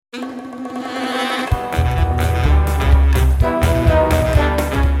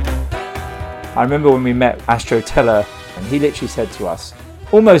I remember when we met Astro Teller, and he literally said to us,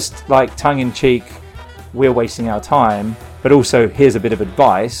 almost like tongue-in-cheek, we're wasting our time, but also here's a bit of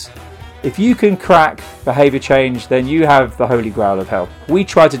advice. If you can crack behavior change, then you have the holy grail of help. We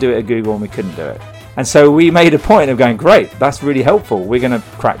tried to do it at Google and we couldn't do it. And so we made a point of going, great, that's really helpful. We're going to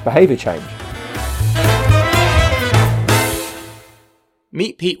crack behavior change.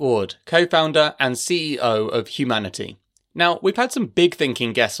 Meet Pete Ward, co-founder and CEO of Humanity. Now, we've had some big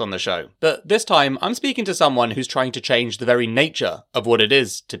thinking guests on the show, but this time I'm speaking to someone who's trying to change the very nature of what it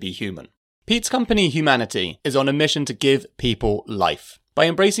is to be human. Pete's company, Humanity, is on a mission to give people life. By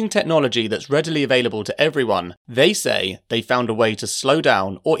embracing technology that's readily available to everyone, they say they found a way to slow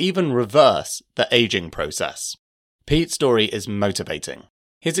down or even reverse the aging process. Pete's story is motivating.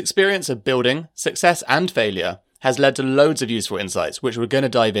 His experience of building, success and failure has led to loads of useful insights, which we're going to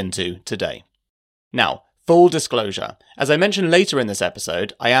dive into today. Now, full disclosure, as I mentioned later in this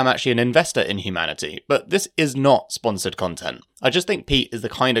episode, I am actually an investor in Humanity, but this is not sponsored content. I just think Pete is the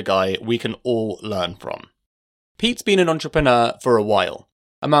kind of guy we can all learn from. Pete's been an entrepreneur for a while.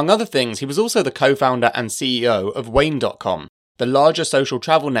 Among other things, he was also the co-founder and CEO of Wayne.com, the larger social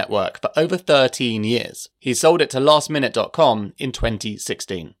travel network, for over 13 years. He sold it to lastminute.com in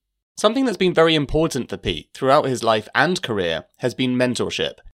 2016. Something that's been very important for Pete throughout his life and career has been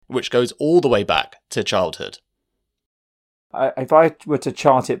mentorship, which goes all the way back to childhood. If I were to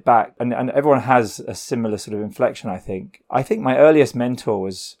chart it back, and everyone has a similar sort of inflection, I think my earliest mentor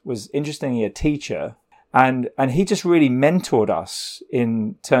was interestingly a teacher, and he just really mentored us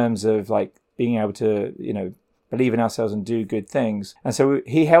in terms of like being able to, believe in ourselves and do good things. And so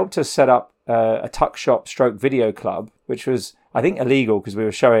he helped us set up a tuck shop stroke video club, which was, I think, illegal because we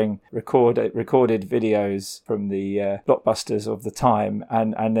were showing recorded videos from the blockbusters of the time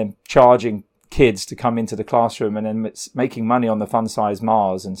and then charging kids to come into the classroom and then making money on the fun size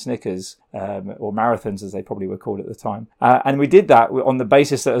Mars and Snickers, or marathons as they probably were called at the time. And we did that on the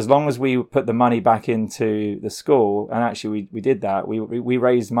basis that as long as we put the money back into the school, and actually we did that, we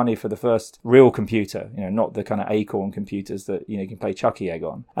raised money for the first real computer, not the kind of Acorn computers that, you can play Chucky Egg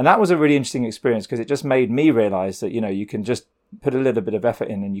on. And that was a really interesting experience because it just made me realize that, you can just put a little bit of effort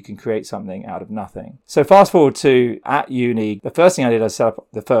in and you can create something out of nothing. So fast forward to at uni, the first thing I did was set up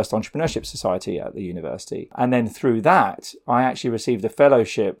the first entrepreneurship society at the university. And then through that, I actually received a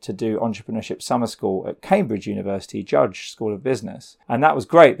fellowship to do entrepreneurship summer school at Cambridge University Judge School of Business. And that was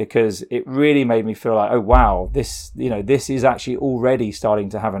great because it really made me feel like, oh wow, this is actually already starting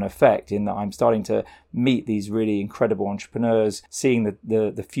to have an effect in that I'm starting to meet these really incredible entrepreneurs, seeing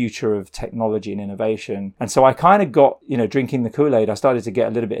the future of technology and innovation. And so I kind of got, drinking the Kool-Aid, I started to get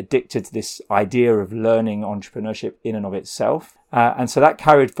a little bit addicted to this idea of learning entrepreneurship in and of itself. And so that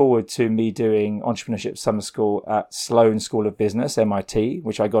carried forward to me doing entrepreneurship summer school at Sloan School of Business, MIT,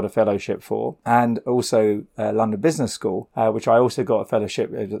 which I got a fellowship for, and also London Business School, which I also got a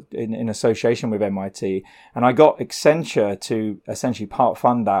fellowship in association with MIT. And I got Accenture to essentially part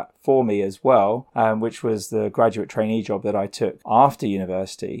fund that for me as well, which was the graduate trainee job that I took after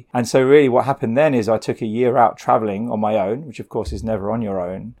university. And so really what happened then is I took a year out traveling on my own, which of course is never on your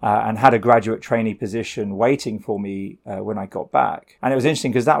own, and had a graduate trainee position waiting for me when I got back. And it was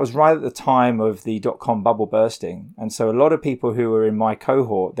interesting because that was right at the time of the dot-com bubble bursting. And so a lot of people who were in my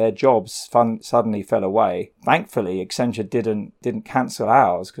cohort, their jobs suddenly fell away. Thankfully, Accenture didn't cancel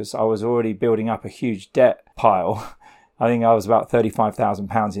ours because I was already building up a huge debt pile. I think I was about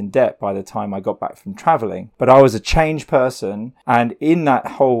 £35,000 in debt by the time I got back from traveling. But I was a changed person. And in that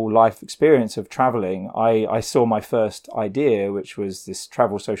whole life experience of traveling, I saw my first idea, which was this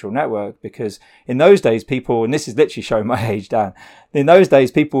travel social network. Because in those days, people, and this is literally showing my age, Dan, in those days,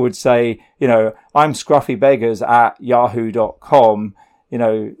 people would say, I'm Scruffy Beggars at yahoo.com,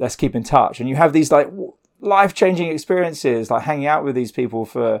 let's keep in touch. And you have these like life-changing experiences, like hanging out with these people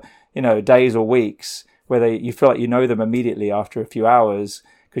for, days or weeks, where you feel like you know them immediately after a few hours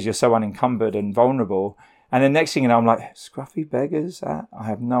because you're so unencumbered and vulnerable. And then next thing you know, I'm like, Scruffy Beggars? I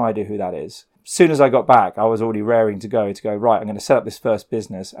have no idea who that is. As soon as I got back, I was already raring to go, right, I'm going to set up this first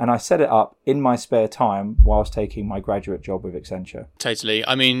business. And I set it up in my spare time whilst taking my graduate job with Accenture. Totally.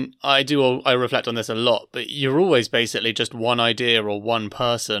 I mean, I reflect on this a lot, but you're always basically just one idea or one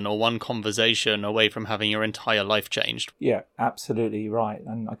person or one conversation away from having your entire life changed. Yeah, absolutely right.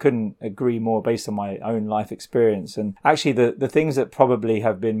 And I couldn't agree more based on my own life experience. And actually, the things that probably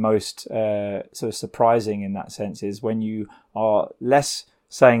have been most sort of surprising in that sense is when you are less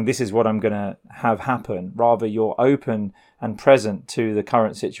saying this is what I'm going to have happen. Rather, you're open and present to the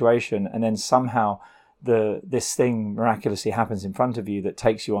current situation and then somehow this thing miraculously happens in front of you that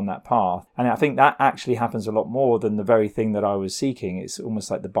takes you on that path. And I think that actually happens a lot more than the very thing that I was seeking. It's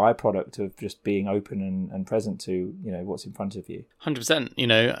almost like the byproduct of just being open and present to, what's in front of you. 100%.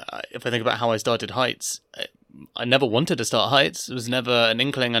 If I think about how I started Heights, I never wanted to start Heights. It was never an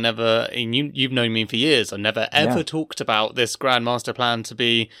inkling. You've known me for years. I never ever talked about this grand master plan to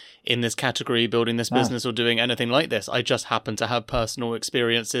be in this category, building this business or doing anything like this. I just happened to have personal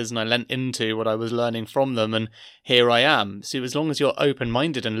experiences and I lent into what I was learning from them. And here I am. So as long as you're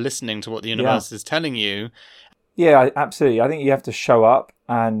open-minded and listening to what the universe is telling you. Yeah, absolutely. I think you have to show up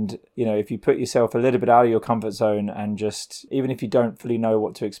and, if you put yourself a little bit out of your comfort zone and just, even if you don't fully know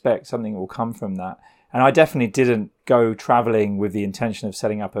what to expect, something will come from that. And I definitely didn't go traveling with the intention of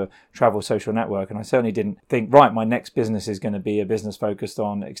setting up a travel social network. And I certainly didn't think, right, my next business is going to be a business focused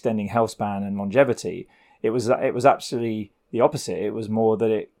on extending health span and longevity. It was absolutely the opposite. It was more that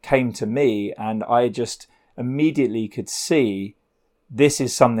it came to me and I just immediately could see this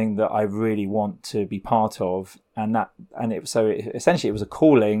is something that I really want to be part of. Essentially it was a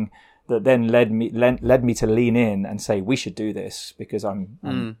calling that then led me to lean in and say we should do this because I'm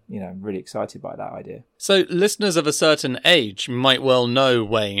really excited by that idea. So listeners of a certain age might well know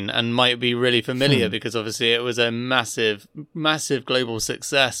Wayne and might be really familiar because obviously it was a massive global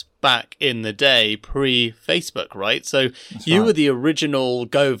success back in the day pre-Facebook, right? So you were the original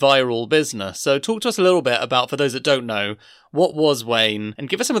go viral business. So talk to us a little bit about, for those that don't know, what was Wayne, and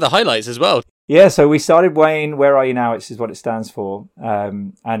give us some of the highlights as well. Yeah, so we started Wayne, Where Are You Now, which is what it stands for.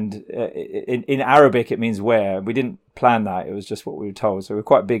 In Arabic, it means where. We didn't plan that. It was just what we were told. So we're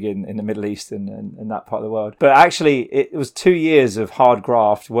quite big in the Middle East and that part of the world. But actually, it was 2 years of hard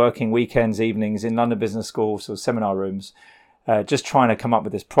graft, working weekends, evenings in London Business School, so seminar rooms, just trying to come up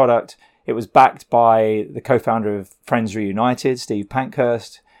with this product. It was backed by the co-founder of Friends Reunited, Steve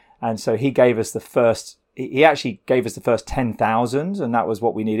Pankhurst. And so he actually gave us the first 10,000, and that was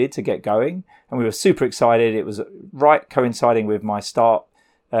what we needed to get going. And we were super excited. It was right coinciding with my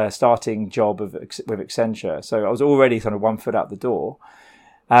starting job with Accenture. So I was already kind of 1 foot out the door.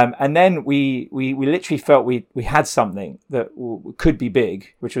 And then we literally felt we had something that could be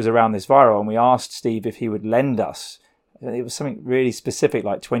big, which was around this viral. And we asked Steve if he would lend us. It was something really specific,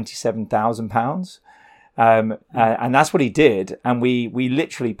 like £27,000. And that's what he did. And we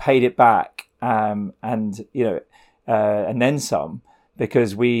literally paid it back. And then some,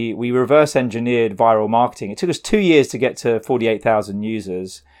 because we reverse engineered viral marketing. It took us 2 years to get to 48,000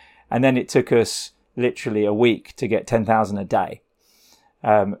 users. And then it took us literally a week to get 10,000 a day.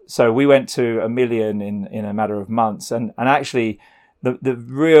 So we went to 1 million in a matter of months. And actually the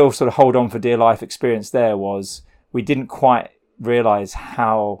real sort of hold on for dear life experience there was we didn't quite realize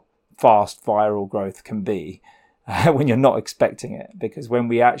how fast viral growth can be when you're not expecting it. Because when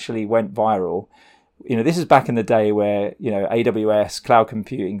we actually went viral, this is back in the day where, AWS cloud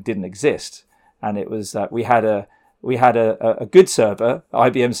computing didn't exist. And it was that we had a good server,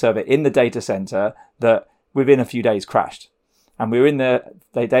 IBM server in the data center that within a few days crashed. And we were in the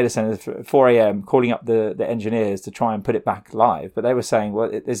data center at 4 a.m. calling up the engineers to try and put it back live. But they were saying, well,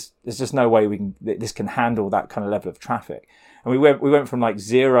 there's just no way this can handle that kind of level of traffic. And we went from like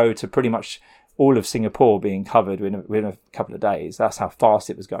zero to pretty much all of Singapore being covered within a couple of days. That's how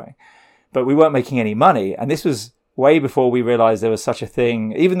fast it was going. But we weren't making any money. And this was way before we realized there was such a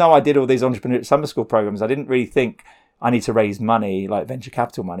thing. Even though I did all these entrepreneur summer school programs, I didn't really think I need to raise money, like venture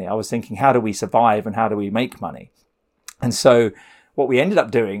capital money. I was thinking, how do we survive and how do we make money? And so what we ended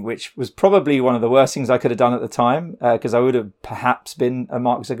up doing, which was probably one of the worst things I could have done at the time, because I would have perhaps been a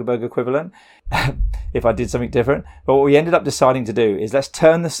Mark Zuckerberg equivalent if I did something different. But what we ended up deciding to do is let's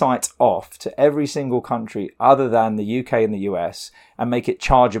turn the site off to every single country other than the UK and the US and make it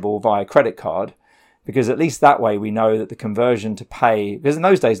chargeable via credit card. Because at least that way we know that the conversion to pay, because in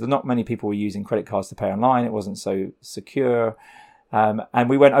those days, not many people were using credit cards to pay online. It wasn't so secure. And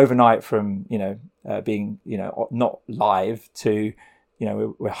we went overnight from, being, not live to,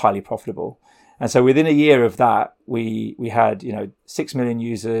 we're highly profitable. And so within a year of that, we had, 6 million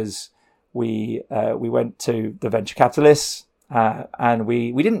users. We went to the venture capitalists, and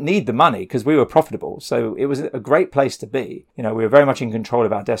we didn't need the money because we were profitable. So it was a great place to be. We were very much in control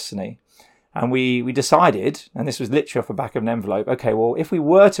of our destiny. And we decided, and this was literally off the back of an envelope, okay, well, if we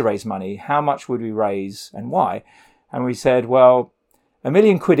were to raise money, how much would we raise and why? And we said, well, £1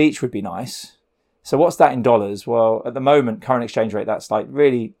 million each would be nice. So what's that in dollars? Well, at the moment, current exchange rate, that's like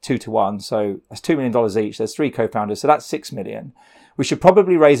really 2 to 1. So that's $2 million each. There's 3 co-founders. So that's 6 million. We should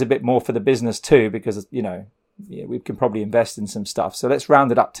probably raise a bit more for the business too, because, we can probably invest in some stuff. So let's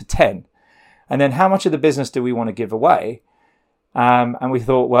round it up to 10. And then how much of the business do we want to give away? And we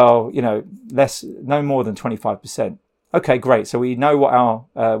thought, well, no more than 25%. Okay, great. So we know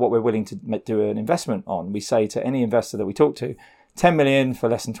what we're willing to do an investment on. We say to any investor that we talk to, 10 million for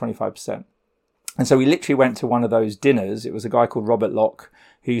less than 25%. And so we literally went to one of those dinners. It was a guy called Robert Locke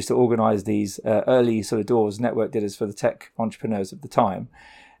who used to organize these early sort of doors network dinners for the tech entrepreneurs of the time.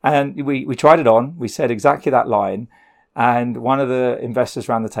 And we tried it on. We said exactly that line. And one of the investors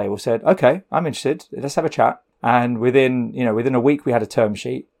around the table said, okay, I'm interested. Let's have a chat. And within a week, we had a term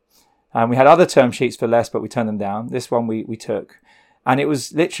sheet. And we had other term sheets for less, but we turned them down. This one we took. And it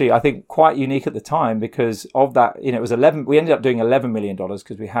was literally, I think, quite unique at the time because of that, it was we ended up doing $11 million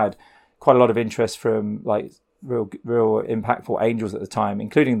because we had quite a lot of interest from like real impactful angels at the time,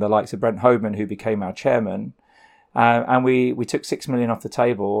 including the likes of Brent Hoban, who became our chairman. And we took $6 million off the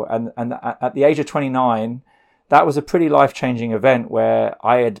table. And at the age of 29, that was a pretty life-changing event where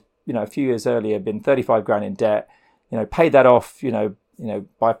I had, a few years earlier been 35 grand in debt, paid that off,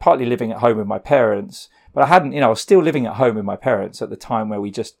 by partly living at home with my parents. But I hadn't, I was still living at home with my parents at the time where we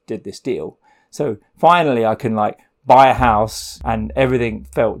just did this deal. So finally I can buy a house and everything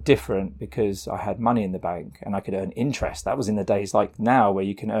felt different because I had money in the bank and I could earn interest. That was in the days like now where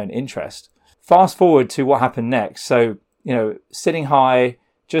you can earn interest. Fast forward to what happened next. So, sitting high,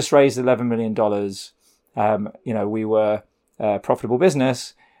 just raised $11 million. We were a profitable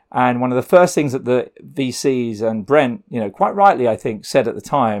business. And one of the first things that the VCs and Brent, quite rightly, I think, said at the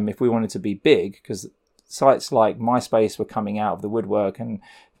time, if we wanted to be big, because sites like MySpace were coming out of the woodwork and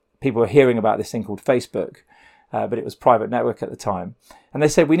people were hearing about this thing called Facebook, but it was private network at the time. And they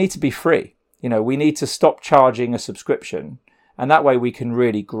said, we need to be free. We need to stop charging a subscription. And that way we can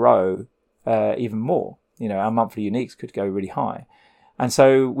really grow even more. Our monthly uniques could go really high. And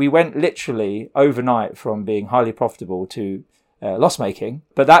so we went literally overnight from being highly profitable to loss making,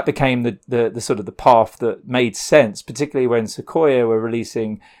 but that became the sort of the path that made sense, particularly when Sequoia were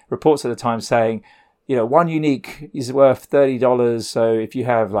releasing reports at the time saying, one unique is worth $30. So if you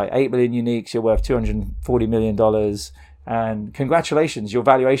have 8 million uniques, you're worth $240 million. And congratulations, your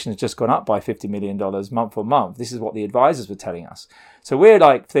valuation has just gone up by $50 million month on month. This is what the advisors were telling us. So we're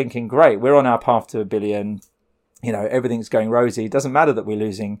thinking, great, we're on our path to $1 billion. Everything's going rosy. It doesn't matter that we're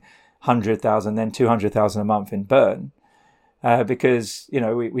losing 100,000, then 200,000 a month in burn. Because,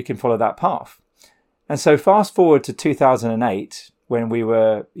 we can follow that path. And so fast forward to 2008, when we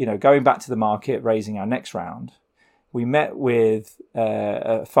were, going back to the market, raising our next round, we met with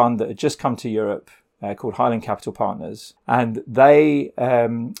a fund that had just come to Europe called Highland Capital Partners. And they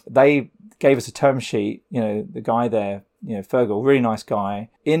gave us a term sheet, the guy there, Fergal, really nice guy.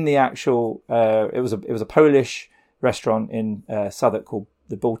 In the actual, it was a Polish restaurant in Southwark called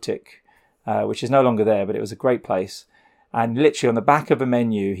the Baltic, which is no longer there, but it was a great place. And literally on the back of a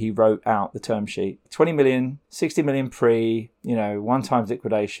menu, he wrote out the term sheet, 20 million, 60 million pre, one times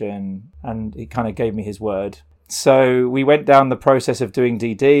liquidation. And he kind of gave me his word. So we went down the process of doing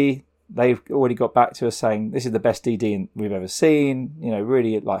DD. They've already got back to us saying, this is the best DD we've ever seen,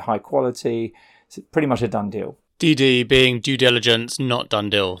 really high quality. It's pretty much a done deal. DD being due diligence, not done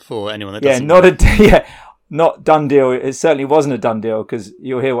deal for anyone that doesn't. Not done deal. It certainly wasn't a done deal because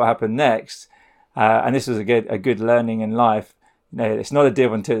you'll hear what happened next. And this was a good learning in life. It's not a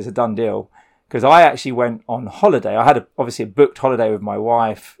deal until it's a done deal. Because I actually went on holiday. I had obviously a booked holiday with my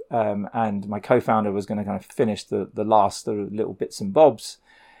wife, and my co-founder was going to kind of finish the last little bits and bobs.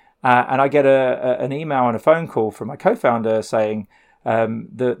 And I get an email and a phone call from my co-founder saying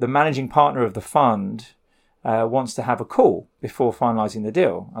the managing partner of the fund wants to have a call before finalising the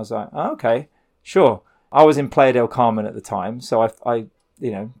deal. I was like, oh, okay, sure. I was in Playa del Carmen at the time, so I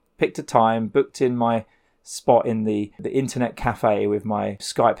picked a time, booked in my spot in the internet cafe with my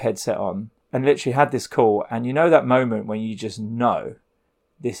Skype headset on, and literally had this call. And that moment when you just know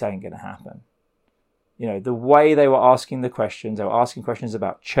this ain't going to happen. The way they were asking the questions, they were asking questions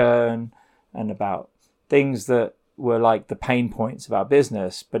about churn and about things that were like the pain points of our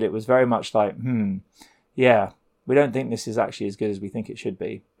business, but it was very much like, yeah, we don't think this is actually as good as we think it should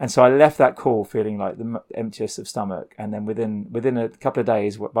be. And so I left that call feeling like the emptiest of stomach. And then within a couple of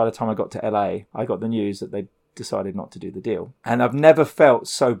days, by the time I got to LA, I got the news that they decided not to do the deal. And I've never felt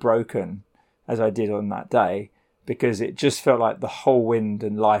so broken as I did on that day, because it just felt like the whole wind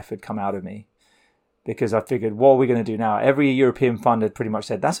and life had come out of me. Because I figured, what are we going to do now? Every European fund had pretty much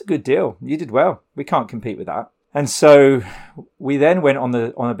said, that's a good deal. You did well. We can't compete with that. And so we then went on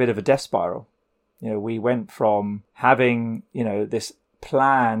a bit of a death spiral. We went from having, this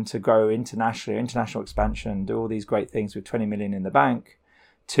plan to grow international expansion, do all these great things with 20 million in the bank,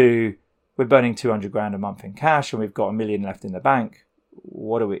 to we're burning 200 grand a month in cash and we've got $1 million left in the bank.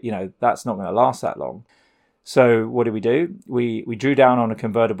 What are we, that's not going to last that long. So what did we do? We drew down on a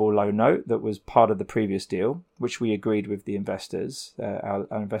convertible loan note that was part of the previous deal, which we agreed with the investors. Our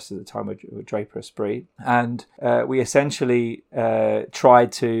investors at the time were Draper Esprit. And we essentially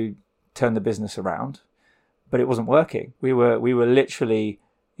tried to turn the business around, but it wasn't working. We were literally,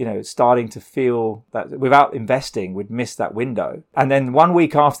 starting to feel that without investing, we'd missed that window. And then 1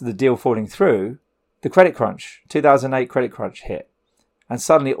 week after the deal falling through, the credit crunch, 2008 credit crunch hit. And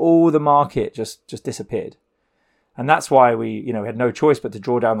suddenly all the market just disappeared. And that's why we had no choice but to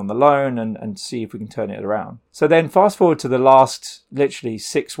draw down on the loan and see if we can turn it around. So then fast forward to the last literally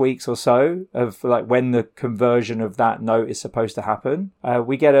 6 weeks or so of like when the conversion of that note is supposed to happen.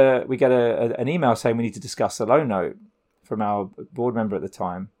 We get an email saying we need to discuss the loan note from our board member at the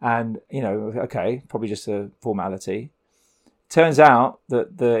time. And, okay, probably just a formality. Turns out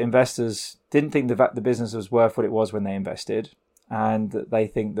that the investors didn't think the business was worth what it was when they invested. And that they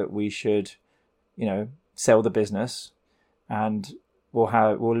think that we should, sell the business, and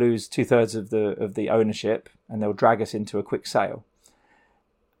we'll lose 2/3 of the ownership, and they'll drag us into a quick sale.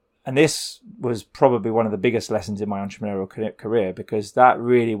 And this was probably one of the biggest lessons in my entrepreneurial career, because that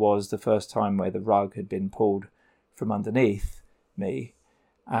really was the first time where the rug had been pulled from underneath me,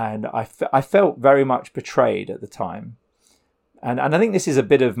 and I felt very much betrayed at the time. And I think this is a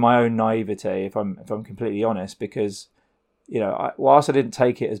bit of my own naivete, if I'm completely honest, because whilst I didn't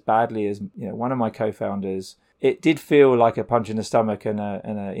take it as badly as one of my co-founders, it did feel like a punch in the stomach and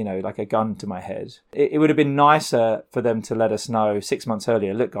a like a gun to my head. It would have been nicer for them to let us know 6 months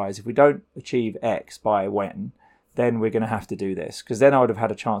earlier, look guys, if we don't achieve X by when, then we're going to have to do this, because then I would have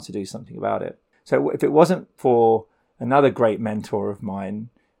had a chance to do something about it. So if it wasn't for another great mentor of mine,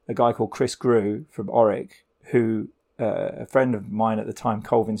 a guy called Chris Grew from Oric, who a friend of mine at the time,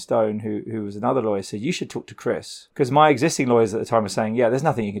 Colvin Stone, who was another lawyer, said, you should talk to Chris. Because my existing lawyers at the time were saying, yeah, there's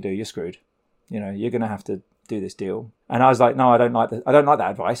nothing you can do. You're screwed. You're going to have to do this deal. And I was like, no, I don't like that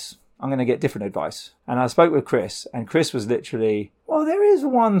advice. I'm going to get different advice. And I spoke with Chris, and Chris was literally, well, there is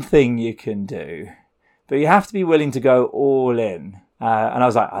one thing you can do, but you have to be willing to go all in. And I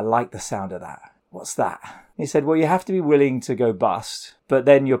was like, I like the sound of that. What's that? He said, well, you have to be willing to go bust, but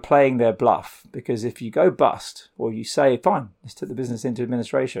then you're playing their bluff, because if you go bust, or you say, fine, let's take the business into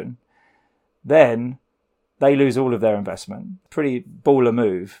administration, then they lose all of their investment. Pretty baller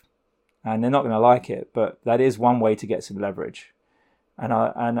move, and they're not going to like it, but that is one way to get some leverage.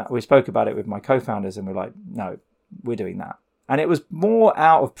 And we spoke about it with my co-founders, and we're like, no, we're doing that. And it was more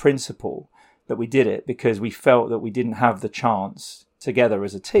out of principle that we did it, because we felt that we didn't have the chance together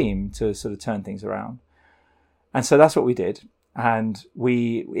as a team to sort of turn things around. And so that's what we did. And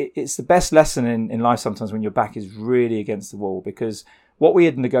it's the best lesson in life sometimes when your back is really against the wall, because what we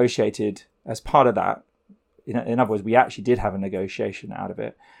had negotiated as part of that, in other words, we actually did have a negotiation out of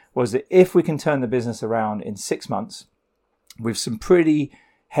it, was that if we can turn the business around in 6 months with some pretty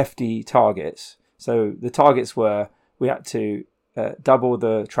hefty targets. So the targets were, we had to double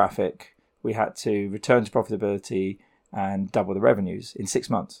the traffic, we had to return to profitability, and double the revenues in 6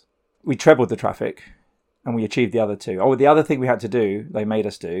 months. We trebled the traffic, and we achieved the other two. Oh, the other thing we had to do, they made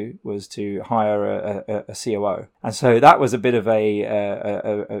us do, was to hire a COO. And so that was a bit of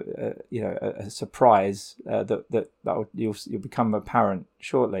a surprise that you'll become apparent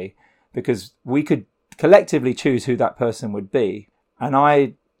shortly, because we could collectively choose who that person would be. And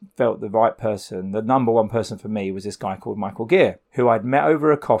I felt the right person, the number one person for me, was this guy called Michael Gear, who I'd met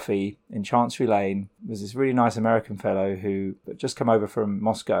over a coffee in Chancery Lane. It was this really nice American fellow who had just come over from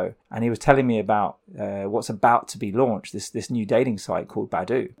Moscow, and he was telling me about what's about to be launched, this new dating site called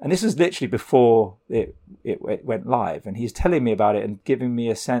Badoo. And this was literally before it went live, and he's telling me about it and giving me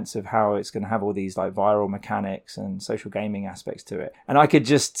a sense of how it's going to have all these like viral mechanics and social gaming aspects to it. And I could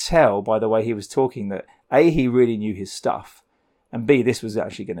just tell by the way he was talking that A, he really knew his stuff, and B, this was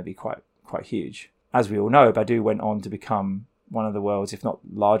actually going to be quite huge. As we all know, Badoo went on to become one of the world's, if not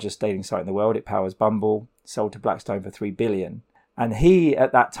largest dating site in the world. It powers Bumble, sold to Blackstone for $3 billion. And he,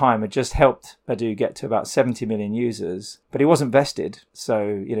 at that time, had just helped Badoo get to about 70 million users, but he wasn't vested.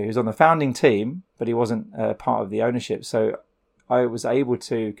 So, he was on the founding team, but he wasn't part of the ownership. So I was able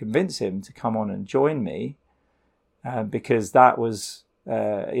to convince him to come on and join me because that was,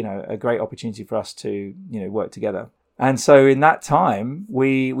 a great opportunity for us to, work together. And so in that time,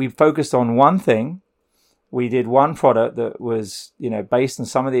 we focused on one thing. We did one product that was, based on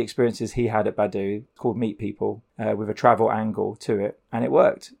some of the experiences he had at Badoo, called Meet People, with a travel angle to it. And it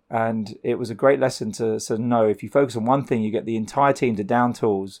worked. And it was a great lesson to sort of know, if you focus on one thing, you get the entire team to down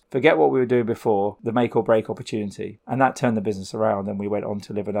tools, forget what we were doing before, the make or break opportunity. And that turned the business around, and we went on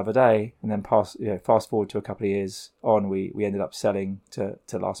to live another day. And then fast forward to a couple of years on, we ended up selling to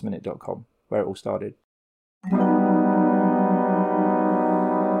lastminute.com, where it all started. If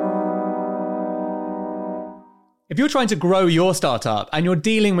you're trying to grow your startup and you're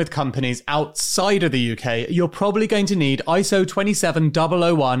dealing with companies outside of the UK, you're probably going to need ISO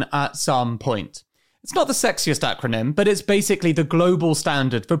 27001 at some point. It's not the sexiest acronym, but it's basically the global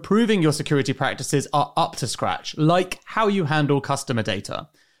standard for proving your security practices are up to scratch, like how you handle customer data.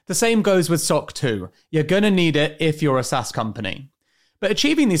 The same goes with SOC 2. You're going to need it if you're a SaaS company. But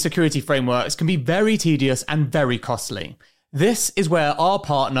achieving these security frameworks can be very tedious and very costly. This is where our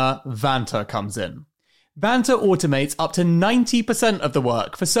partner, Vanta, comes in. Vanta automates up to 90% of the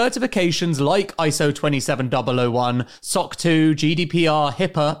work for certifications like ISO 27001, SOC 2, GDPR,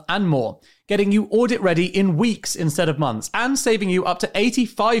 HIPAA, and more, getting you audit ready in weeks instead of months, and saving you up to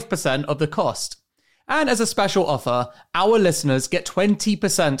 85% of the cost. And as a special offer, our listeners get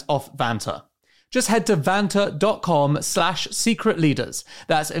 20% off Vanta. Just head to vanta.com/secretleaders.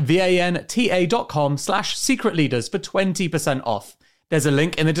 That's vanta.com/secretleaders for 20% off. There's a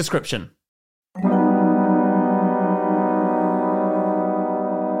link in the description.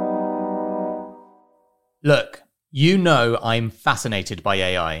 Look, you know I'm fascinated by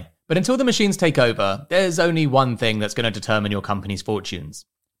AI, but until the machines take over, there's only one thing that's going to determine your company's fortunes.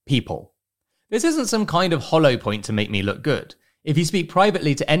 People. This isn't some kind of hollow point to make me look good. If you speak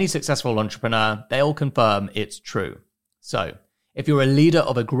privately to any successful entrepreneur, they'll confirm it's true. So, if you're a leader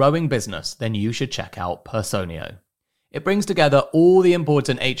of a growing business, then you should check out Personio. It brings together all the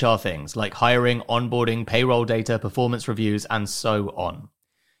important HR things like hiring, onboarding, payroll data, performance reviews, and so on.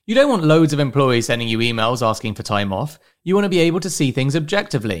 You don't want loads of employees sending you emails asking for time off. You want to be able to see things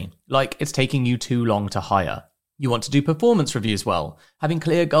objectively, like it's taking you too long to hire. You want to do performance reviews well, having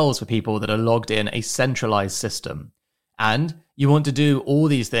clear goals for people that are logged in a centralized system. And you want to do all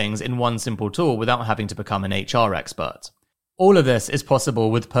these things in one simple tool without having to become an HR expert. All of this is possible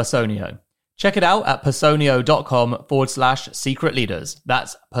with Personio. Check it out at personio.com/secretleaders.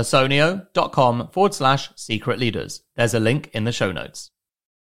 That's personio.com/secretleaders. There's a link in the show notes.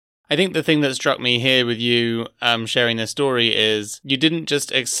 I think the thing that struck me here with you sharing this story is you didn't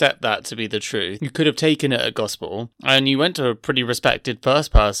just accept that to be the truth. You could have taken it as gospel, and you went to a pretty respected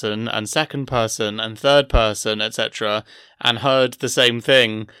first person and second person and third person, etc., and heard the same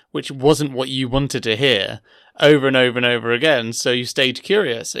thing, which wasn't what you wanted to hear, over and over and over again, so you stayed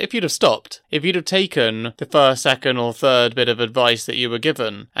curious. If you'd have stopped, if you'd have taken the first, second, or third bit of advice that you were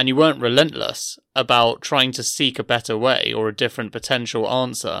given, and you weren't relentless about trying to seek a better way or a different potential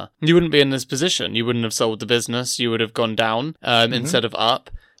answer, you wouldn't be in this position. You wouldn't have sold the business. You would have gone down instead of up.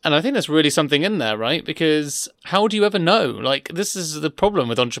 And I think there's really something in there, right? Because how do you ever know? Like, this is the problem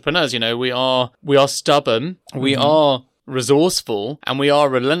with entrepreneurs. You know, we are stubborn. We are resourceful, and we are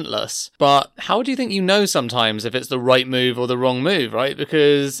relentless. But how do you think you know sometimes if it's the right move or the wrong move, right?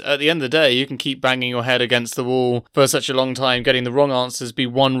 Because at the end of the day, you can keep banging your head against the wall for such a long time, getting the wrong answers be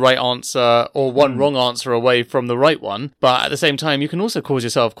one right answer or one wrong answer away from the right one. But at the same time, you can also cause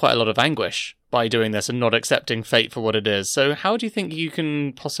yourself quite a lot of anguish by doing this and not accepting fate for what it is. So how do you think you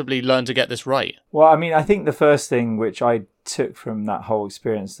can possibly learn to get this right? Well, I mean, I think the first thing which I took from that whole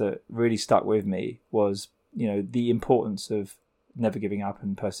experience that really stuck with me was, you know, the importance of never giving up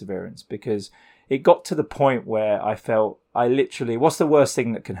and perseverance, because it got to the point where I felt I literally, what's the worst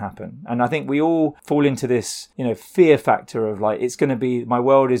thing that can happen? And I think we all fall into this, you know, fear factor of like, it's going to be, my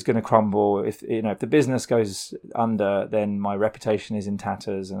world is going to crumble. If, you know, if the business goes under, then my reputation is in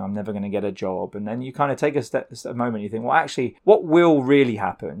tatters and I'm never going to get a job. And then you kind of take a moment, you think, well, actually, what will really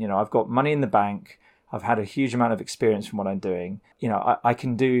happen? You know, I've got money in the bank. I've had a huge amount of experience from what I'm doing. You know, I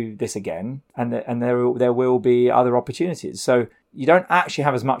can do this again, and there will be other opportunities. So you don't actually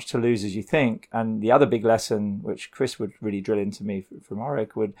have as much to lose as you think. And the other big lesson, which Chris would really drill into me from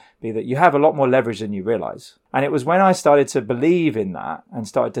Oric, would be that you have a lot more leverage than you realize. And it was when I started to believe in that and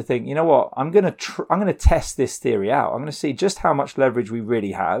started to think, you know what, I'm going to test this theory out. I'm going to see just how much leverage we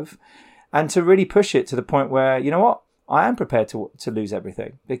really have, and to really push it to the point where, you know what, I am prepared to lose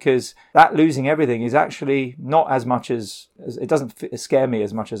everything, because that losing everything is actually not as much as it doesn't scare me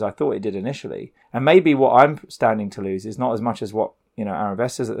as much as I thought it did initially. And maybe what I'm standing to lose is not as much as what, you know, our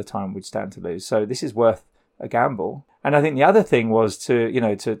investors at the time would stand to lose. So this is worth a gamble. And I think the other thing was to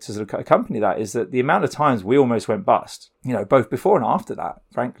sort of accompany that is that the amount of times we almost went bust, you know, both before and after that,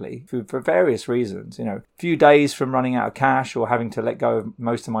 frankly, for various reasons, you know, a few days from running out of cash or having to let go of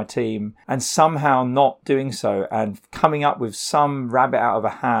most of my team and somehow not doing so and coming up with some rabbit out of a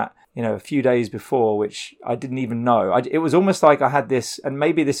hat, you know, a few days before, which I didn't even know. It was almost like I had this, and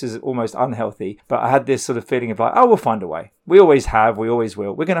maybe this is almost unhealthy, but I had this sort of feeling of like, oh, we'll find a way. We always have, we always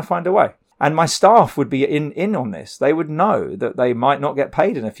will. We're going to find a way. And my staff would be in on this. They would know that they might not get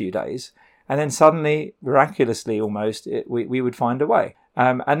paid in a few days. And then suddenly, miraculously almost, we would find a way.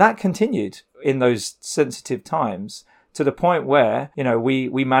 And that continued in those sensitive times to the point where,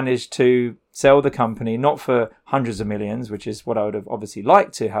 we managed to sell the company, not for hundreds of millions, which is what I would have obviously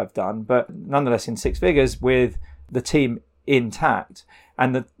liked to have done, but nonetheless in six figures with the team intact.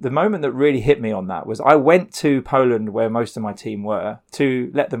 And the moment that really hit me on that was I went to Poland, where most of my team were,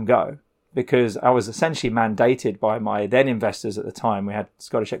 to let them go, because I was essentially mandated by my then investors at the time. We had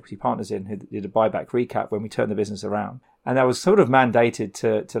Scottish Equity Partners in who did a buyback recap when we turned the business around. And I was sort of mandated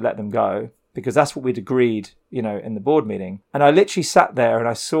to let them go because that's what we'd agreed, in the board meeting. And I literally sat there and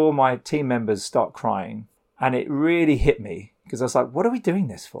I saw my team members start crying. And it really hit me because I was like, what are we doing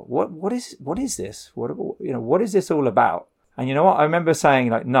this for? What is this? What is this all about? And you know what? I remember saying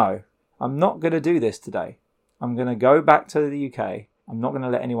no, I'm not going to do this today. I'm going to go back to the UK. I'm not going to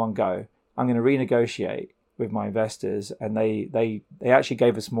let anyone go. I'm going to renegotiate with my investors. And they actually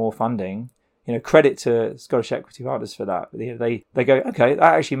gave us more funding. Credit to Scottish Equity Partners for that. They go, okay,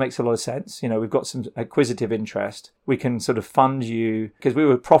 that actually makes a lot of sense. We've got some acquisitive interest. We can sort of fund you because we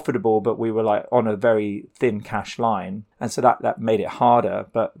were profitable, but we were on a very thin cash line. And so that made it harder,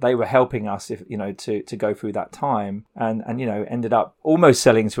 but they were helping us to go through that time and ended up almost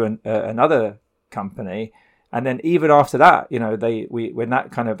selling to another company. And then even after that, when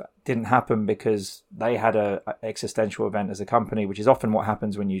that kind of didn't happen because they had a existential event as a company, which is often what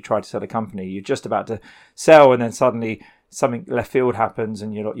happens when you try to sell a company. You're just about to sell, and then suddenly something left field happens,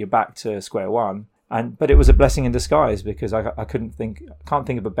 and you're back to square one. But it was a blessing in disguise because I can't think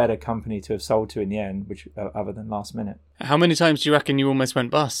of a better company to have sold to in the end, which other than Last Minute. How many times do you reckon you almost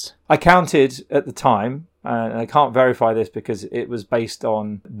went bust? I counted at the time, and I can't verify this because it was based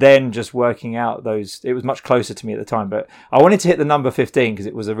on then just working out those. It was much closer to me at the time, but I wanted to hit the number 15 because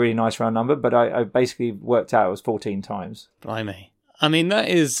it was a really nice round number. But I basically worked out it was 14 times. Blimey. I mean,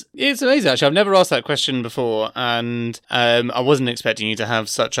 it's amazing, actually. I've never asked that question before, and I wasn't expecting you to have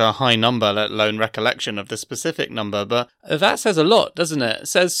such a high number, let alone recollection of the specific number, but that says a lot, doesn't it? It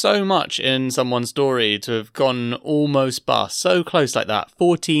says so much in someone's story to have gone almost bust, so close like that,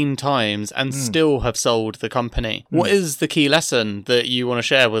 14 times, and still have sold the company. What is the key lesson that you want to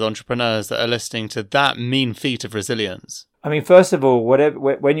share with entrepreneurs that are listening to that mean feat of resilience? I mean, first of all,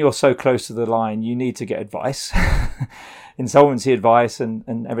 when you're so close to the line, you need to get advice. Insolvency advice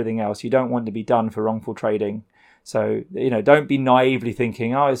and everything else. You don't want to be done for wrongful trading. So, don't be naively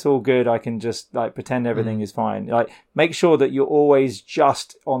thinking, oh, it's all good. I can just pretend everything is fine. Make sure that you're always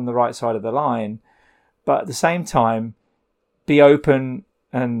just on the right side of the line. But at the same time, be open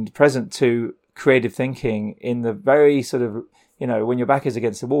and present to creative thinking in the very sort of, when your back is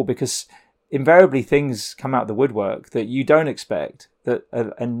against the wall, because invariably things come out of the woodwork that you don't expect,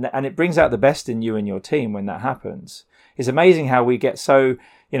 and it brings out the best in you and your team when that happens. It's amazing how we get so,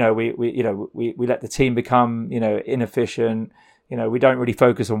 we let the team become, inefficient. We don't really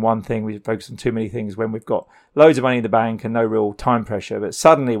focus on one thing. We focus on too many things when we've got loads of money in the bank and no real time pressure. But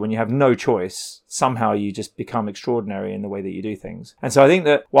suddenly when you have no choice, somehow you just become extraordinary in the way that you do things. And so I think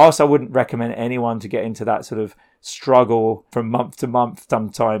that whilst I wouldn't recommend anyone to get into that sort of struggle from month to month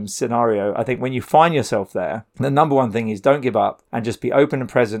sometimes scenario, I think when you find yourself there, the number one thing is don't give up and just be open and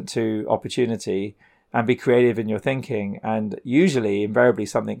present to opportunity and be creative in your thinking. And usually, invariably,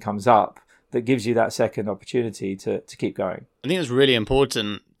 something comes up that gives you that second opportunity to keep going. I think it's really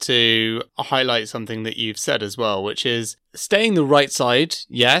important to highlight something that you've said as well, which is staying the right side.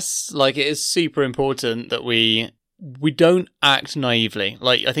 Yes, it is super important that we don't act naively.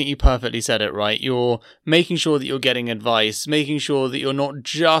 I think you perfectly said it, right? You're making sure that you're getting advice, making sure that you're not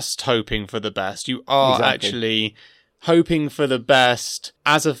just hoping for the best. You are actually hoping for the best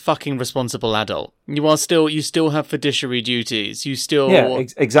as a fucking responsible adult. You still have fiduciary duties. You still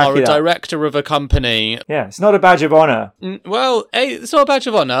are a director of a company. Yeah, it's not a badge of honor. Well, it's not a badge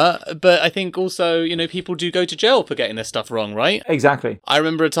of honor, but I think also, people do go to jail for getting this stuff wrong, right? Exactly. I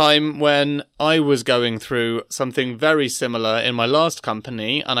remember a time when I was going through something very similar in my last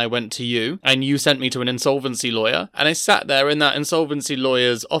company, and I went to you, and you sent me to an insolvency lawyer, and I sat there in that insolvency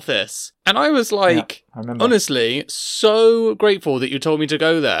lawyer's office, and I was honestly, so grateful that you told me to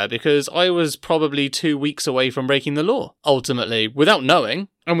go there, because I was probably 2 weeks away from breaking the law, ultimately, without knowing.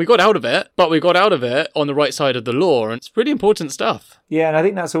 And we got out of it, but we got out of it on the right side of the law, and it's pretty important stuff. Yeah, and I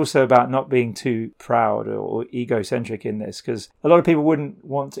think that's also about not being too proud or egocentric in this, because a lot of people wouldn't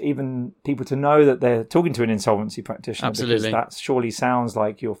want even people to know that they're talking to an insolvency practitioner. Absolutely. Because that surely sounds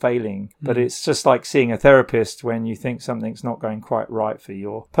like you're failing. But it's just like seeing a therapist when you think something's not going quite right for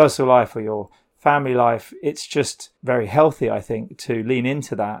your personal life or your family life. It's just very healthy, I think, to lean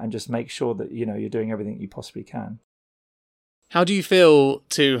into that and just make sure that, you're doing everything you possibly can. How do you feel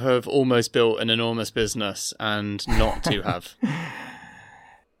to have almost built an enormous business and not to have?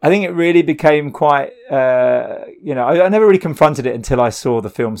 I think it really became quite, I never really confronted it until I saw the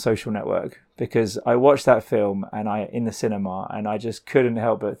film Social Network, because I watched that film in the cinema, and I just couldn't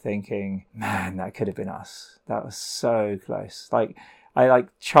help but thinking, man, that could have been us. That was so close. Like, I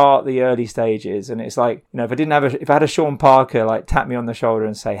chart the early stages, and it's like, if I had a Sean Parker tap me on the shoulder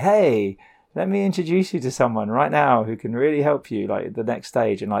and say, hey, let me introduce you to someone right now who can really help you the next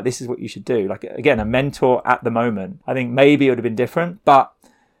stage, and this is what you should do. Again, a mentor at the moment. I think maybe it would have been different, but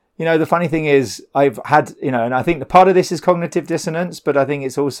the funny thing is I've had, and I think the part of this is cognitive dissonance, but I think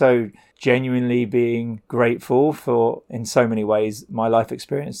it's also genuinely being grateful for, in so many ways, my life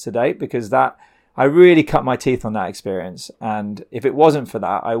experience to date, because that I really cut my teeth on that experience. And if it wasn't for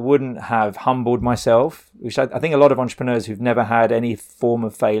that, I wouldn't have humbled myself, which I think a lot of entrepreneurs who've never had any form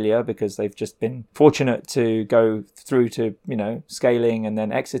of failure, because they've just been fortunate to go through to, scaling and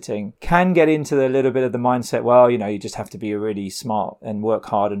then exiting, can get into a little bit of the mindset, well, you just have to be really smart and work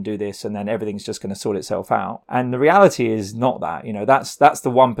hard and do this, and then everything's just going to sort itself out. And the reality is not that. That's the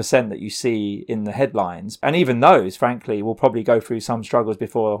 1% that you see in the headlines. And even those, frankly, will probably go through some struggles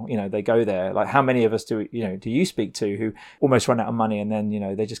before, they go there. How many of us do you speak to who almost run out of money, and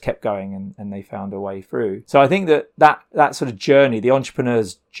then they just kept going and they found a way through? So I think that sort of journey, the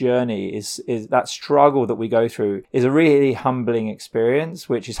entrepreneur's journey, is that struggle that we go through is a really humbling experience,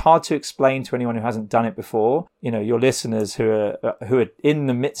 which is hard to explain to anyone who hasn't done it before. Your listeners who are in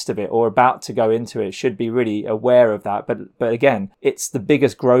the midst of it or about to go into it should be really aware of that. But again, it's the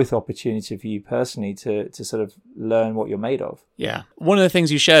biggest growth opportunity for you personally to sort of learn what you're made of. Yeah. One of the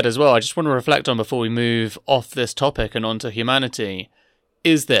things you shared as well, I just want to reflect on before we move off this topic and onto humanity,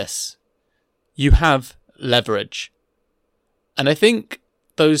 is this: you have leverage. And I think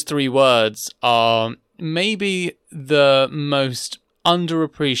those three words are maybe the most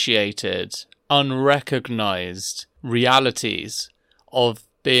underappreciated, unrecognized realities of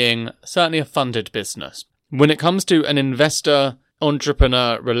being certainly a funded business. When it comes to an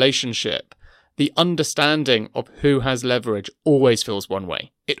investor-entrepreneur relationship, the understanding of who has leverage always feels one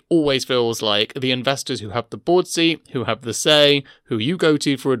way. It always feels like the investors who have the board seat, who have the say, who you go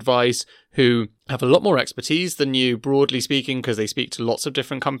to for advice, who have a lot more expertise than you, broadly speaking, because they speak to lots of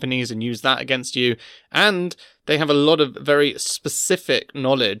different companies and use that against you. And they have a lot of very specific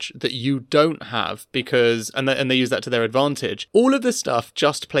knowledge that you don't have, and they use that to their advantage. All of this stuff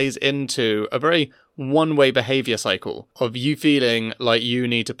just plays into a very one-way behavior cycle of you feeling like you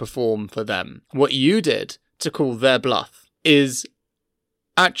need to perform for them. What you did to call their bluff is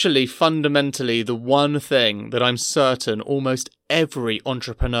actually fundamentally the one thing that I'm certain almost every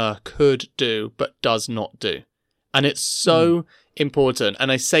entrepreneur could do but does not do. And it's so important.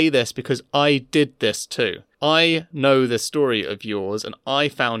 And I say this because I did this too. I know this story of yours and I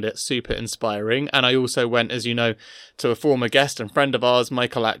found it super inspiring. And I also went, as you know, to a former guest and friend of ours,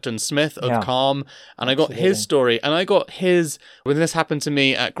 Michael Acton Smith of Calm. And I got his story, and I got when this happened to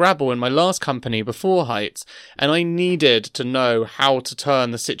me at Grabble in my last company before Heights. And I needed to know how to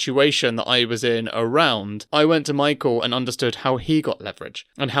turn the situation that I was in around. I went to Michael and understood how he got leverage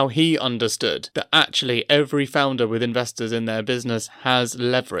and how he understood that actually every founder with investors in their business has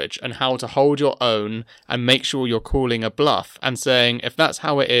leverage, and how to hold your own and make sure you're calling a bluff and saying, if that's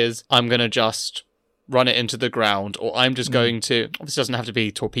how it is, I'm going to just run it into the ground, or I'm just going to, obviously it doesn't have to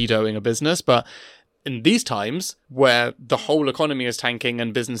be torpedoing a business, but in these times where the whole economy is tanking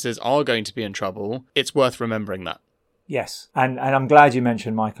and businesses are going to be in trouble, it's worth remembering that. Yes. And I'm glad you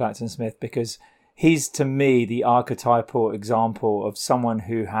mentioned Michael Acton Smith, because he's, to me, the archetypal example of someone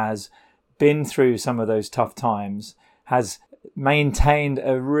who has been through some of those tough times, has maintained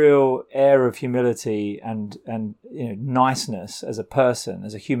a real air of humility and niceness as a person,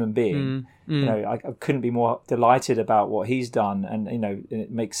 as a human being. I couldn't be more delighted about what he's done, and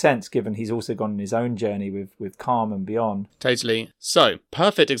it makes sense given he's also gone on his own journey with Calm and beyond. Totally. So,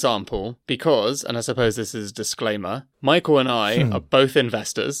 perfect example, because, and I suppose this is a disclaimer, Michael and I are both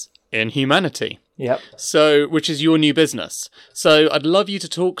investors in Humanity. Yep. So, which is your new business. So I'd love you to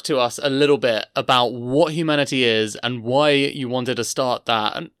talk to us a little bit about what Humanity is and why you wanted to start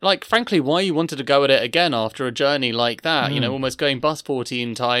that. And frankly, why you wanted to go at it again after a journey like that, almost going bust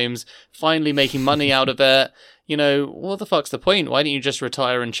 14 times, finally making money out of it. What the fuck's the point? Why don't you just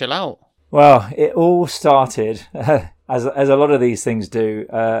retire and chill out? Well, it all started, as a lot of these things do,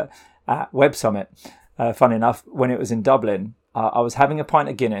 at Web Summit. Fun enough, when it was in Dublin. I was having a pint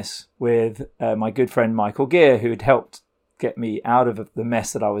of Guinness with my good friend Michael Gear, who had helped get me out of the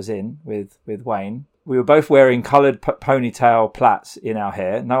mess that I was in with Wayne. we were both wearing coloured ponytail plaits in our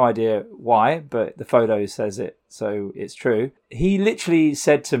hair. No idea why, but the photo says it, so it's true. He literally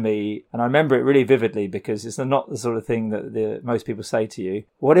said to me, and I remember it really vividly because it's not the sort of thing that most people say to you,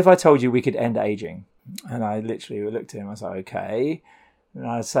 what if I told you we could end aging? And I literally looked at him, I was like, okay. And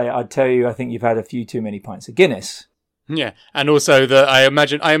I'd tell you, I think you've had a few too many pints of Guinness. Yeah, and also that I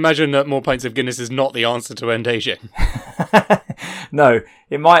imagine that more pints of Guinness is not the answer to end aging. No,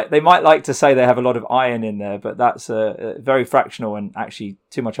 they might like to say they have a lot of iron in there, but that's very fractional, and actually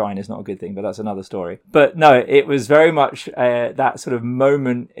too much iron is not a good thing, but that's another story. But no, it was very much that sort of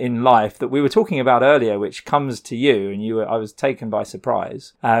moment in life that we were talking about earlier, which comes to you, and I was taken by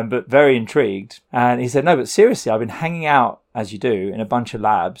surprise, but very intrigued. And he said, no, but seriously, I've been hanging out, as you do, in a bunch of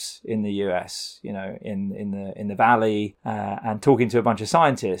labs in the US, in the Valley, and talking to a bunch of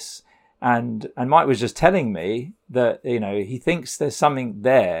scientists. And Mike was just telling me that, he thinks there's something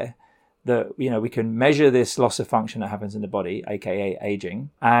there that, we can measure this loss of function that happens in the body, aka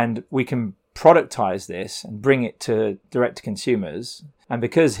aging, and we can productize this and bring it to direct to consumers. And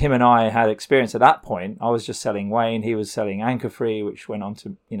because him and I had experience at that point, I was just selling Wayne, he was selling Anchor Free, which went on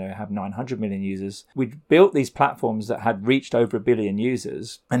to, have 900 million users. We'd built these platforms that had reached over 1 billion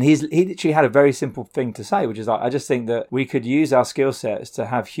users. And he literally had a very simple thing to say, which is like, I just think that we could use our skill sets to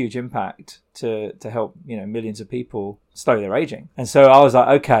have huge impact to help, millions of people slow their aging. And so I was like,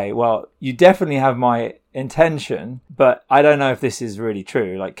 okay, well, you definitely have my intention, but I don't know if this is really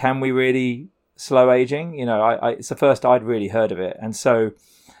true. Like, can we really slow aging? It's the first I'd really heard of it. And so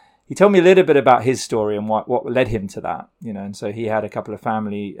he told me a little bit about his story and what led him to that, and so he had a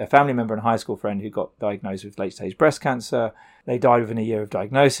family member and a high school friend who got diagnosed with late stage breast cancer. They died within a year of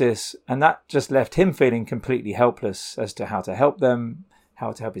diagnosis, and that just left him feeling completely helpless as to how to help them,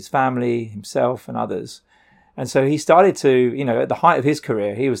 how to help his family, himself and others. And so he started to, at the height of his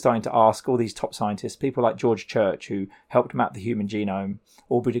career, he was starting to ask all these top scientists, people like George Church, who helped map the human genome,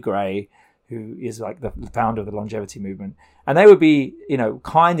 Aubrey de Grey, who is like the founder of the longevity movement. And they would be,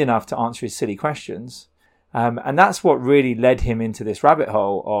 kind enough to answer his silly questions. And that's what really led him into this rabbit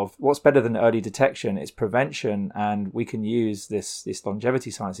hole of what's better than early detection. It's prevention. And we can use this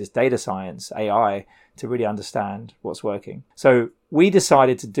longevity science, this data science, AI, to really understand what's working. So we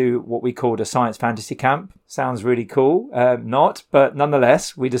decided to do what we called a science fantasy camp. Sounds really cool. Not, but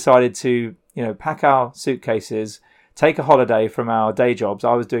nonetheless, we decided to, pack our suitcases, take a holiday from our day jobs.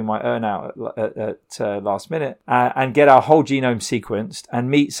 I was doing my earnout at last minute, and get our whole genome sequenced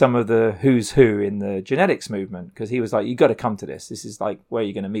and meet some of the who's who in the genetics movement. Because he was like, you got to come to this. This is like where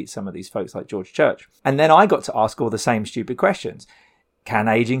you're going to meet some of these folks like George Church. And then I got to ask all the same stupid questions. Can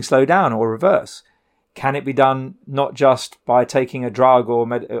aging slow down or reverse? Can it be done not just by taking a drug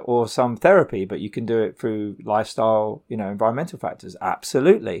or some therapy, but you can do it through lifestyle, environmental factors?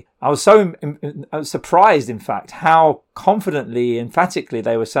 Absolutely. I was surprised, in fact, how confidently, emphatically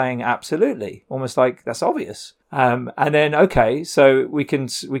they were saying absolutely, almost like that's obvious. And then, okay, so we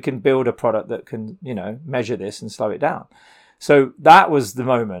can build a product that can, measure this and slow it down. So that was the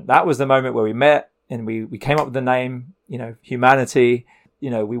moment. That was the moment where we met and we came up with the name, Humanity.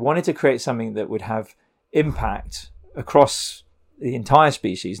 We wanted to create something that would have impact across the entire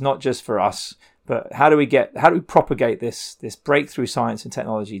species, not just for us, but how do we propagate this breakthrough science and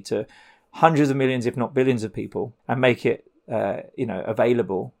technology to hundreds of millions, if not billions of people, and make it,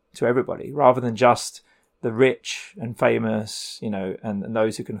 available to everybody rather than just the rich and famous, and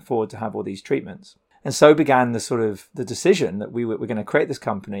those who can afford to have all these treatments. And so began the decision that we were going to create this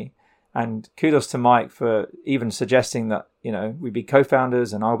company. And kudos to Mike for even suggesting that, we'd be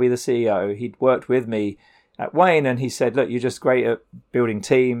co-founders and I'll be the CEO. He'd worked with me at Wayne and he said, look, you're just great at building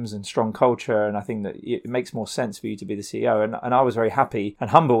teams and strong culture. And I think that it makes more sense for you to be the CEO. And I was very happy and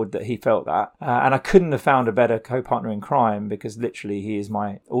humbled that he felt that. And I couldn't have found a better co-partner in crime because literally he is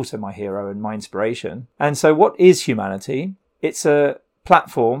also my hero and my inspiration. And so what is Humanity? It's a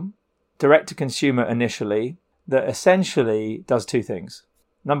platform, direct to consumer initially, that essentially does two things.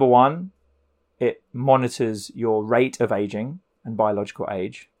 Number one, it monitors your rate of aging and biological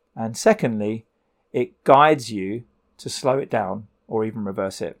age. And secondly, it guides you to slow it down or even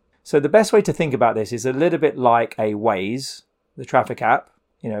reverse it. So the best way to think about this is a little bit like a Waze, the traffic app,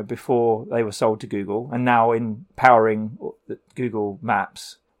 before they were sold to Google and now in powering Google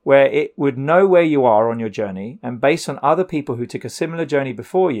Maps, where it would know where you are on your journey and based on other people who took a similar journey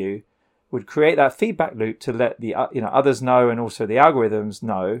before you, would create that feedback loop to let the others know and also the algorithms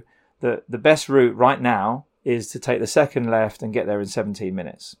know that the best route right now is to take the second left and get there in 17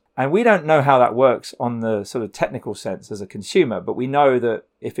 minutes. And we don't know how that works on the sort of technical sense as a consumer, but we know that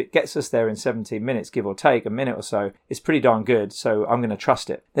if it gets us there in 17 minutes, give or take a minute or so, it's pretty darn good. So I'm going to trust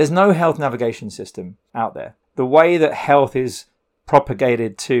it. There's no health navigation system out there. The way that health is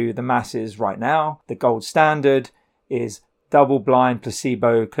propagated to the masses right now, the gold standard is double-blind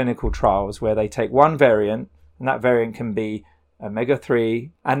placebo clinical trials where they take one variant, and that variant can be omega-3,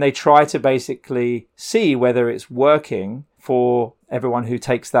 and they try to basically see whether it's working for everyone who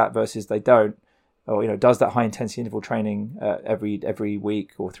takes that versus they don't, or does that high intensity interval training every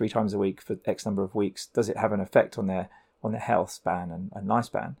week or 3 times a week for X number of weeks. Does it have an effect on their health span and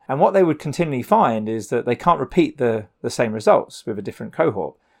lifespan? And what they would continually find is that they can't repeat the same results with a different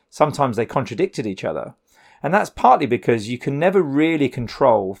cohort. Sometimes they contradicted each other. And that's partly because you can never really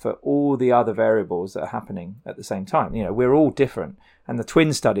control for all the other variables that are happening at the same time. We're all different, and the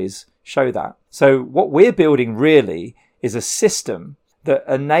twin studies show that. So what we're building really is a system that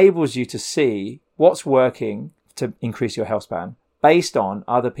enables you to see what's working to increase your health span based on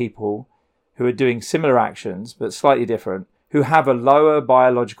other people who are doing similar actions but slightly different, who have a lower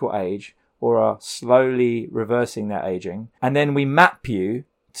biological age or are slowly reversing their aging. And then we map you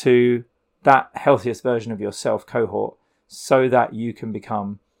to that healthiest version of yourself cohort so that you can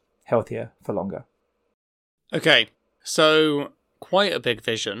become healthier for longer. Okay, so quite a big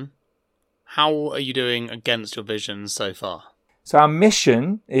vision. How are you doing against your vision so far? So our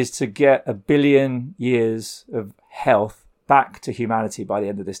mission is to get 1 billion years of health back to humanity by the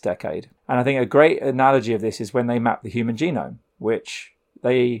end of this decade. And I think a great analogy of this is when they mapped the human genome, which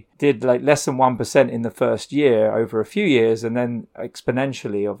they did like less than 1% in the first year over a few years, and then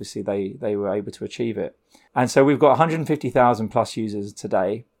exponentially, obviously, they were able to achieve it. And so we've got 150,000 plus users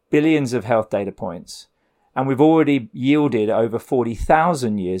today, billions of health data points, and we've already yielded over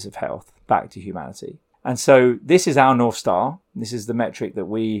 40,000 years of health back to humanity. And so this is our North Star. This is the metric that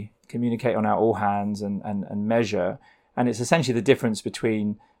we communicate on our all hands and measure. And it's essentially the difference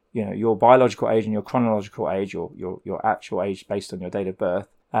between your biological age and your chronological age, your actual age based on your date of birth.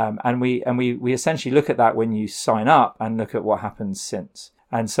 And we essentially look at that when you sign up and look at what happens since.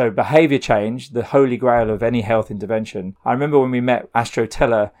 And so behavior change, the holy grail of any health intervention. I remember when we met Astro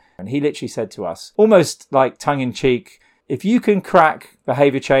Teller, and he literally said to us, almost like tongue in cheek, if you can crack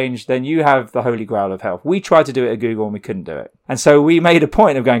behavior change, then you have the holy grail of health. We tried to do it at Google and we couldn't do it. And so we made a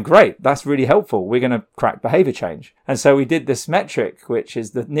point of going, great, that's really helpful. We're going to crack behavior change. And so we did this metric, which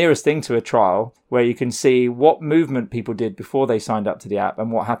is the nearest thing to a trial, where you can see what movement people did before they signed up to the app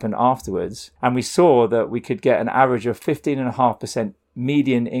and what happened afterwards. And we saw that we could get an average of 15.5%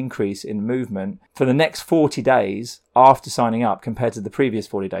 median increase in movement for the next 40 days after signing up compared to the previous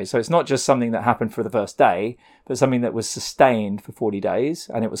 40 days. So it's not just something that happened for the first day, but something that was sustained for 40 days,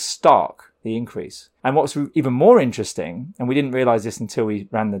 and it was stark, the increase. And what's even more interesting, and we didn't realize this until we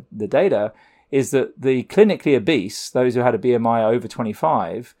ran the data, is that the clinically obese, those who had a BMI over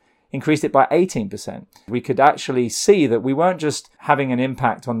 25, increased it by 18%. We could actually see that we weren't just having an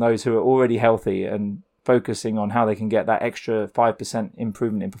impact on those who are already healthy and focusing on how they can get that extra 5%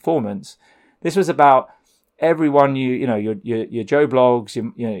 improvement in performance. This was about everyone, your Joe Blogs,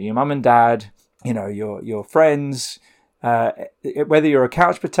 your mum and dad, your friends, whether you're a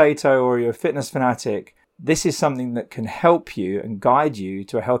couch potato or you're a fitness fanatic. This is something that can help you and guide you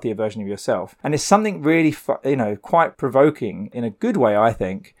to a healthier version of yourself. And it's something really, quite provoking in a good way, I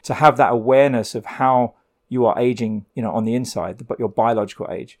think, to have that awareness of how you are aging, on the inside, but your biological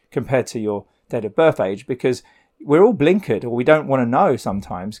age compared to your date of birth age, because we're all blinkered, or we don't want to know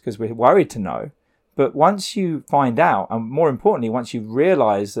sometimes because we're worried to know. But once you find out, and more importantly, once you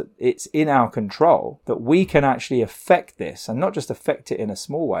realize that it's in our control, that we can actually affect this, and not just affect it in a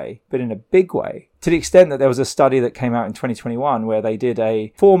small way, but in a big way, to the extent that there was a study that came out in 2021 where they did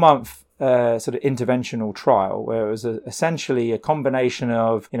a 4-month sort of interventional trial where it was essentially a combination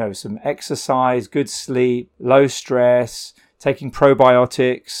of, some exercise, good sleep, low stress, taking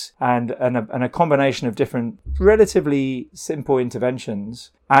probiotics and a combination of different relatively simple interventions.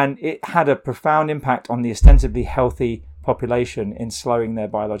 And it had a profound impact on the ostensibly healthy population in slowing their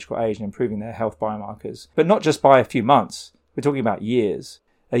biological age and improving their health biomarkers. But not just by a few months. We're talking about years.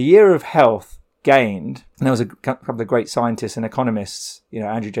 A year of health gained. And there was a couple of great scientists and economists,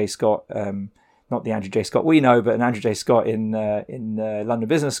 Andrew J. Scott, not the Andrew J. Scott we know, but an Andrew J. Scott in London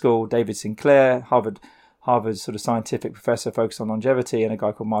Business School, David Sinclair, Harvard sort of scientific professor focused on longevity, and a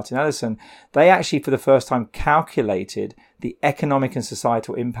guy called Martin Ellison. They actually, for the first time, calculated the economic and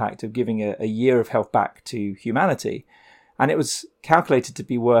societal impact of giving a year of health back to humanity. And it was calculated to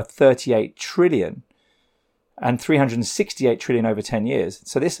be worth 38 trillion. and 368 trillion over 10 years.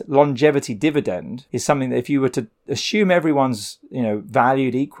 So this longevity dividend is something that if you were to assume everyone's,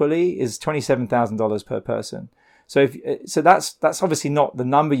 valued equally, is $27,000 per person. So that's obviously not the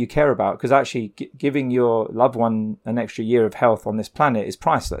number you care about, because actually giving your loved one an extra year of health on this planet is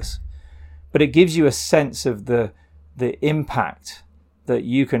priceless. But it gives you a sense of the impact that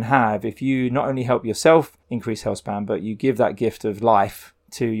you can have if you not only help yourself increase health span, but you give that gift of life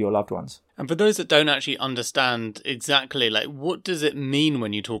to your loved ones. And for those that don't actually understand exactly, what does it mean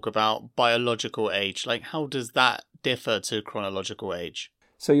when you talk about biological age? How does that differ to chronological age?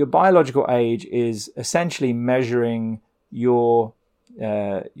 So your biological age is essentially measuring your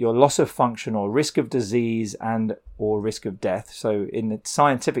loss of function or risk of disease and or risk of death. So in the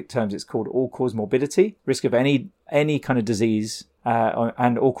scientific terms, it's called all-cause morbidity, risk of any kind of disease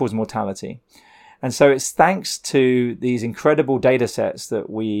and all-cause mortality. And so it's thanks to these incredible data sets that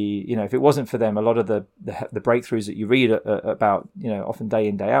we, if it wasn't for them, a lot of the breakthroughs that you read about, often day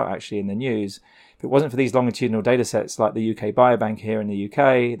in, day out, actually in the news, if it wasn't for these longitudinal data sets like the UK Biobank here in the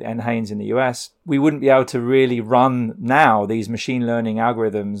UK, the NHANES in the US, we wouldn't be able to really run now these machine learning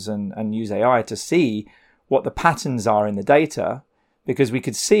algorithms and use AI to see what the patterns are in the data, because we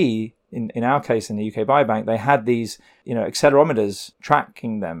could see in our case in the UK Biobank, they had these, accelerometers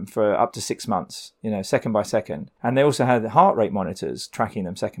tracking them for up to 6 months, second by second. And they also had heart rate monitors tracking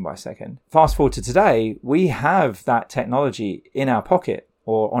them second by second. Fast forward to today, we have that technology in our pocket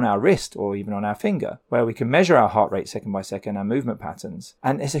or on our wrist or even on our finger, where we can measure our heart rate second by second, our movement patterns.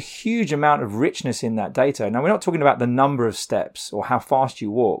 And there's a huge amount of richness in that data. Now, we're not talking about the number of steps or how fast you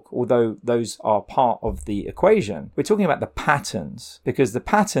walk, although those are part of the equation. We're talking about the patterns, because the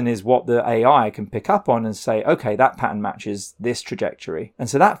pattern is what the AI can pick up on and say, okay, that pattern matches this trajectory. And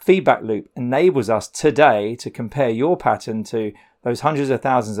so that feedback loop enables us today to compare your pattern to those hundreds of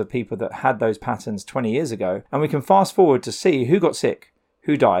thousands of people that had those patterns 20 years ago. And we can fast forward to see who got sick,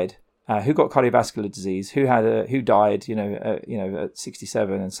 who died, who got cardiovascular disease, who died, at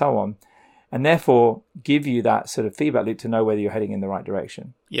 67 and so on, and therefore give you that sort of feedback loop to know whether you're heading in the right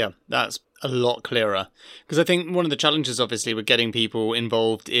direction. Yeah, that's a lot clearer. Because I think one of the challenges, obviously, with getting people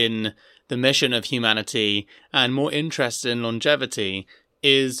involved in the mission of humanity and more interested in longevity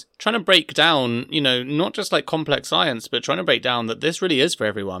is trying to break down, not just complex science, but trying to break down that this really is for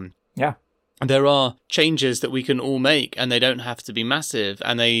everyone. Yeah. There are changes that we can all make, and they don't have to be massive,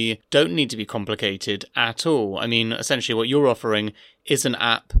 and they don't need to be complicated at all. I mean, essentially what you're offering is an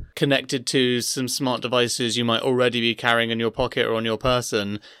app connected to some smart devices you might already be carrying in your pocket or on your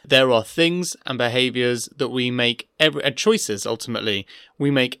person. There are things and behaviors that we make, choices ultimately,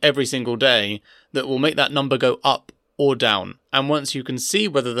 we make every single day that will make that number go up or down. And once you can see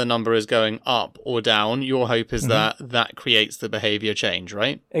whether the number is going up or down, your hope is that creates the behavior change,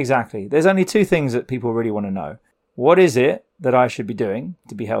 right? Exactly. There's only two things that people really want to know. What is it that I should be doing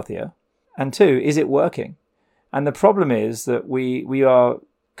to be healthier? And two, is it working? And the problem is that we are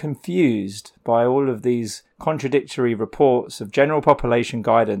confused by all of these contradictory reports of general population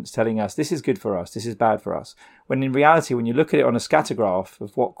guidance telling us this is good for us, this is bad for us. When in reality, when you look at it on a scatter graph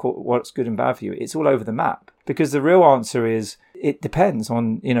of what's good and bad for you, it's all over the map. Because the real answer is it depends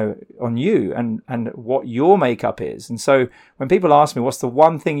on you and what your makeup is. And so when people ask me what's the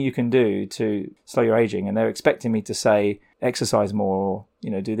one thing you can do to slow your aging, and they're expecting me to say exercise more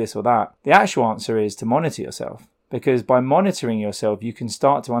or do this or that, the actual answer is to monitor yourself. Because by monitoring yourself, you can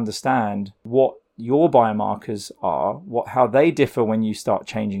start to understand what your biomarkers are, how they differ when you start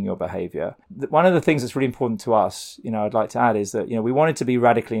changing your behavior. One of the things that's really important to us, I'd like to add is that, we wanted to be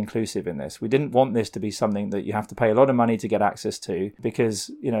radically inclusive in this. We didn't want this to be something that you have to pay a lot of money to get access to, because,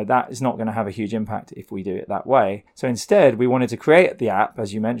 that is not going to have a huge impact if we do it that way. So instead, we wanted to create the app,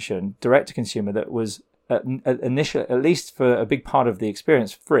 as you mentioned, direct to consumer, that was initially, at least for a big part of the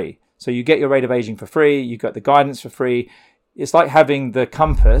experience, free. So you get your rate of aging for free, you got the guidance for free. It's like having the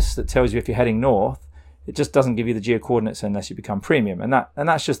compass that tells you if you're heading north. It just doesn't give you the geo-coordinates unless you become premium. And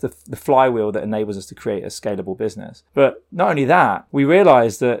that's just the flywheel that enables us to create a scalable business. But not only that, we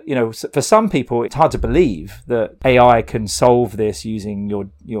realized that, for some people, it's hard to believe that AI can solve this using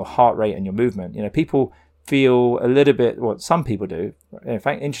your heart rate and your movement. People feel a little bit, some people do. In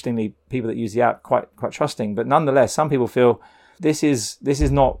fact, interestingly, people that use the app quite trusting. But nonetheless, some people feel this is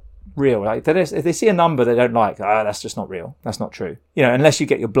not real. If they see a number they don't like, that's just not real. That's not true. Unless you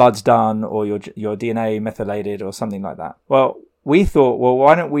get your bloods done or your DNA methylated or something like that. Well, we thought, well,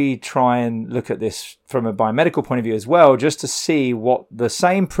 why don't we try and look at this from a biomedical point of view as well, just to see what the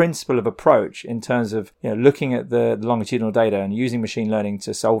same principle of approach in terms of looking at the longitudinal data and using machine learning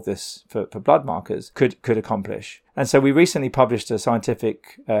to solve this for blood markers could accomplish. And so we recently published a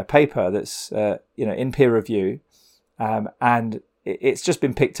scientific paper that's in peer review, and it's just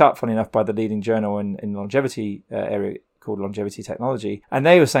been picked up, funny enough, by the leading journal in longevity area called Longevity Technology. And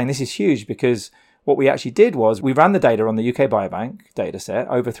they were saying this is huge because what we actually did was we ran the data on the UK Biobank data set,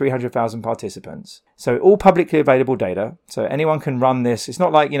 over 300,000 participants. So all publicly available data. So anyone can run this. It's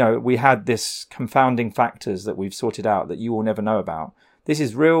not like, we had this confounding factors that we've sorted out that you will never know about. This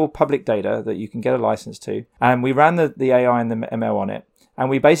is real public data that you can get a license to. And we ran the AI and the ML on it. And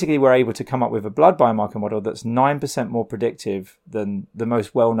we basically were able to come up with a blood biomarker model that's 9% more predictive than the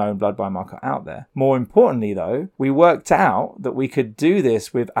most well-known blood biomarker out there. More importantly, though, we worked out that we could do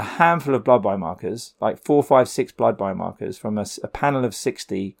this with a handful of blood biomarkers, like 4, 5, 6 blood biomarkers from a panel of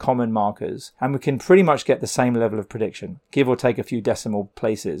 60 common markers. And we can pretty much get the same level of prediction, give or take a few decimal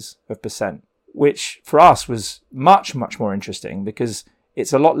places of percent, which for us was much, much more interesting because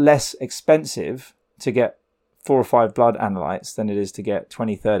it's a lot less expensive to get 4 or 5 blood analytes than it is to get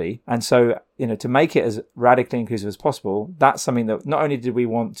 20, 30. And so, to make it as radically inclusive as possible, that's something that not only did we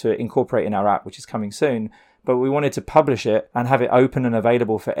want to incorporate in our app, which is coming soon, but we wanted to publish it and have it open and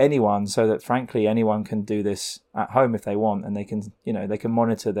available for anyone so that, frankly, anyone can do this at home if they want, and they can, they can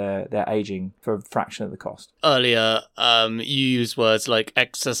monitor their aging for a fraction of the cost. Earlier, you used words like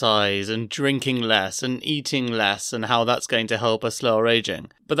exercise and drinking less and eating less and how that's going to help us slow our aging.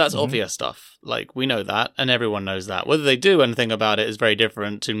 But that's obvious stuff. Like, we know that, and everyone knows that. Whether they do anything about it is very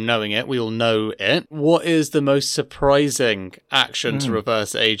different to knowing it. We all know it. What is the most surprising action to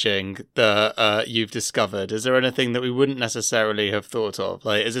reverse aging that you've discovered? Is there anything that we wouldn't necessarily have thought of?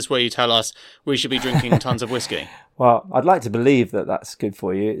 Like, is this where you tell us we should be drinking tons of whiskey? Well, I'd like to believe that that's good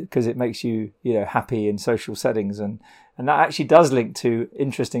for you because it makes you, happy in social settings. And that actually does link to,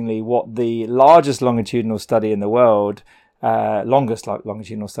 interestingly, what the largest longitudinal study in the world, longest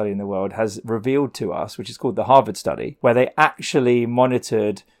longitudinal study in the world, has revealed to us, which is called the Harvard study, where they actually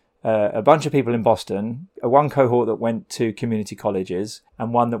monitored a bunch of people in Boston, one cohort that went to community colleges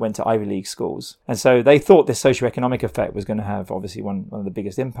and one that went to Ivy League schools. And so they thought this socioeconomic effect was going to have obviously one of the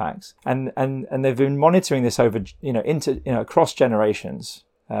biggest impacts. And they've been monitoring this over, across generations.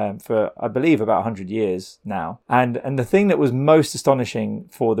 For, I believe, about 100 years now. And the thing that was most astonishing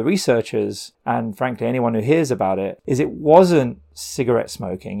for the researchers, and frankly anyone who hears about it, is it wasn't cigarette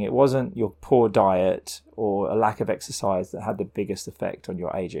smoking, it wasn't your poor diet or a lack of exercise that had the biggest effect on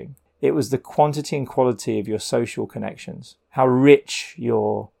your aging. It was the quantity and quality of your social connections, how rich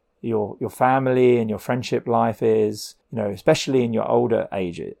your family and your friendship life is, especially in your older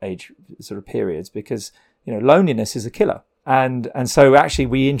age sort of periods, because, loneliness is a killer. And so actually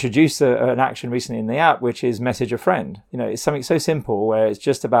we introduced an action recently in the app, which is message a friend. It's something so simple where it's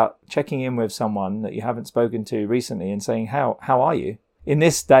just about checking in with someone that you haven't spoken to recently and saying, how are you? In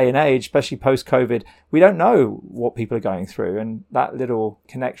this day and age, especially post-COVID, we don't know what people are going through. And that little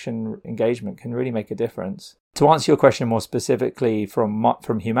connection engagement can really make a difference. To answer your question more specifically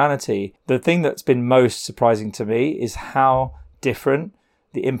from Humanity, the thing that's been most surprising to me is how different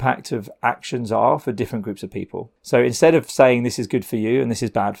the impact of actions are for different groups of people. So instead of saying this is good for you and this is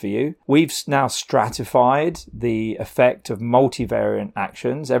bad for you, we've now stratified the effect of multivariant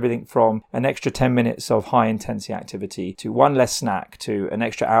actions, everything from an extra 10 minutes of high intensity activity to one less snack to an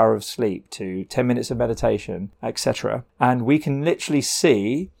extra hour of sleep to 10 minutes of meditation, etc. And we can literally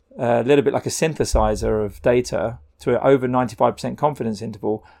see a little bit like a synthesizer of data to an over 95% confidence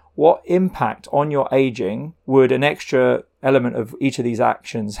interval, what impact on your aging would an extra element of each of these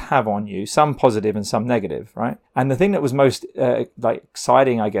actions have on you, some positive and some negative, right? And the thing that was most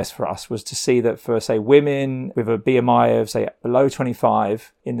exciting, I guess, for us was to see that for, say, women with a BMI of, say, below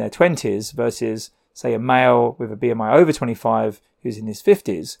 25 in their 20s versus, say, a male with a BMI over 25 who's in his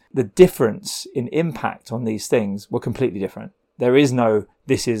 50s, the difference in impact on these things were completely different. There is no,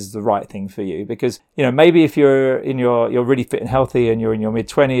 this is the right thing for you, because, maybe if you're really fit and healthy and you're in your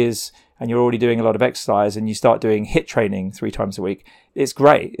mid-20s and you're already doing a lot of exercise and you start doing HIIT training 3 times a week, it's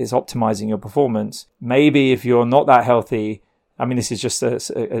great. It's optimizing your performance. Maybe if you're not that healthy, I mean, this is just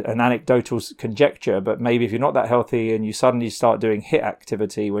an anecdotal conjecture, but maybe if you're not that healthy and you suddenly start doing HIIT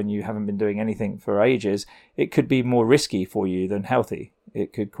activity when you haven't been doing anything for ages, it could be more risky for you than healthy.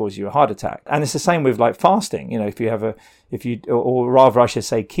 It could cause you a heart attack. And it's the same with like fasting. Or rather I should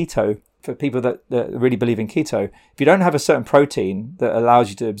say keto, for people that really believe in keto. If you don't have a certain protein that allows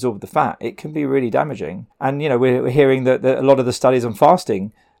you to absorb the fat, it can be really damaging. And, we're hearing that a lot of the studies on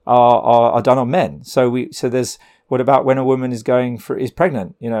fasting are done on men. So we're What about when a woman is is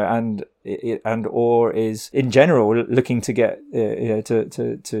pregnant, and or is in general looking to get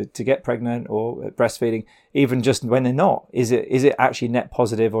to get pregnant or breastfeeding, even just when they're not? Is it actually net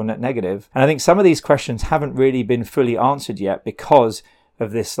positive or net negative? And I think some of these questions haven't really been fully answered yet because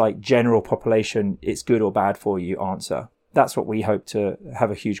of this like general population, it's good or bad for you answer. That's what we hope to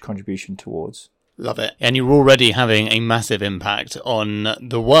have a huge contribution towards. Love it. And you're already having a massive impact on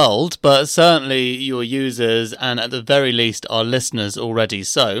the world, but certainly your users and at the very least our listeners already.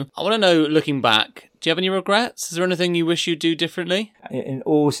 So I want to know, looking back, do you have any regrets? Is there anything you wish you'd do differently? In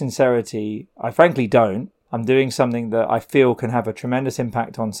all sincerity, I frankly don't. I'm doing something that I feel can have a tremendous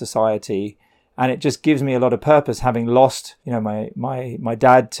impact on society. And it just gives me a lot of purpose, having lost, my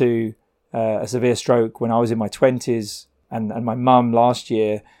dad to a severe stroke when I was in my 20s and my mum last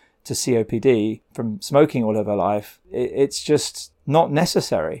year to COPD from smoking all of her life. It's just not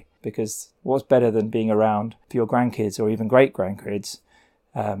necessary, because what's better than being around for your grandkids or even great-grandkids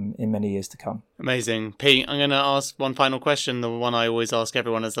in many years to come. Amazing. Pete, I'm going to ask one final question, the one I always ask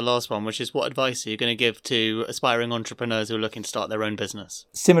everyone as the last one, which is, what advice are you going to give to aspiring entrepreneurs who are looking to start their own business?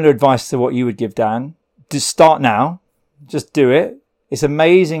 Similar advice to what you would give, Dan. Just start now. Just do it. It's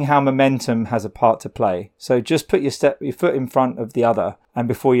amazing how momentum has a part to play. So just put your foot in front of the other, and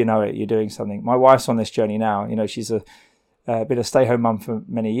before you know it, you're doing something. My wife's on this journey now. She's been a stay-home mum for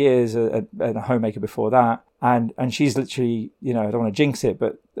many years, and a homemaker before that. And she's literally, I don't want to jinx it,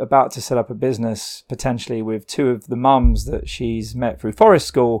 but about to set up a business potentially with two of the mums that she's met through Forest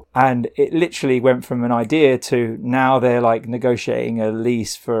School. And it literally went from an idea to now they're like negotiating a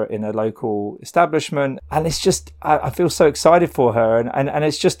lease in a local establishment. And it's just, I feel so excited for her. And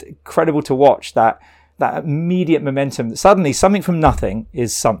it's just incredible to watch that immediate momentum. Suddenly something from nothing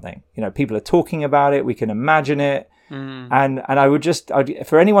is something. People are talking about it. We can imagine it. And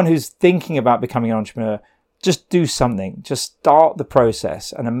for anyone who's thinking about becoming an entrepreneur, just do something. Just start the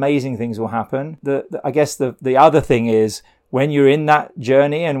process, and amazing things will happen. I guess the other thing is, when you're in that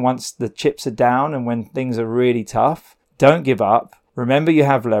journey and once the chips are down and when things are really tough, don't give up. Remember you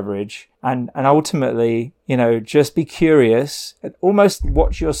have leverage, and ultimately, just be curious and almost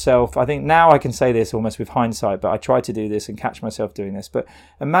watch yourself. I think now I can say this almost with hindsight, but I try to do this and catch myself doing this. But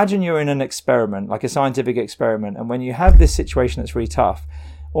imagine you're in an experiment, like a scientific experiment. And when you have this situation that's really tough,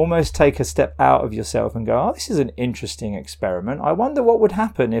 almost take a step out of yourself and go, oh, this is an interesting experiment. I wonder what would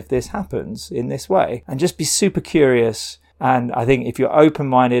happen if this happens in this way. And just be super curious. And I think if you're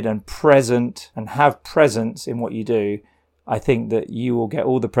open-minded and present and have presence in what you do, I think that you will get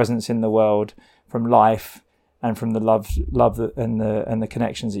all the presence in the world from life and from the love and the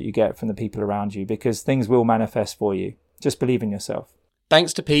connections that you get from the people around you, because things will manifest for you. Just believe in yourself.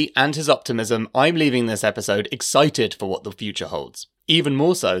 Thanks to Pete and his optimism, I'm leaving this episode excited for what the future holds, even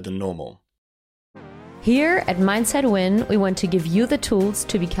more so than normal. Here at Mindset Win, we want to give you the tools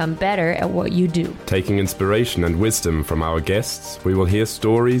to become better at what you do. Taking inspiration and wisdom from our guests, we will hear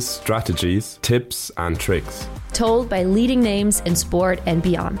stories, strategies, tips, and tricks. Told by leading names in sport and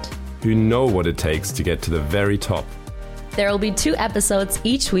beyond, who know what it takes to get to the very top. There will be 2 episodes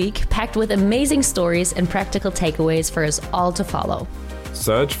each week, packed with amazing stories and practical takeaways for us all to follow.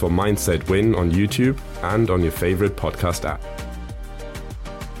 Search for Mindset Win on YouTube and on your favorite podcast app.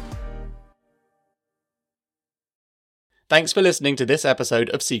 Thanks for listening to this episode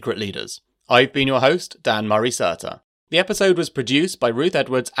of Secret Leaders. I've been your host, Dan Murray-Serter. The episode was produced by Ruth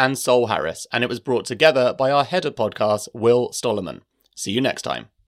Edwards and Sol Harris, and it was brought together by our head of podcasts, Will Stollerman. See you next time.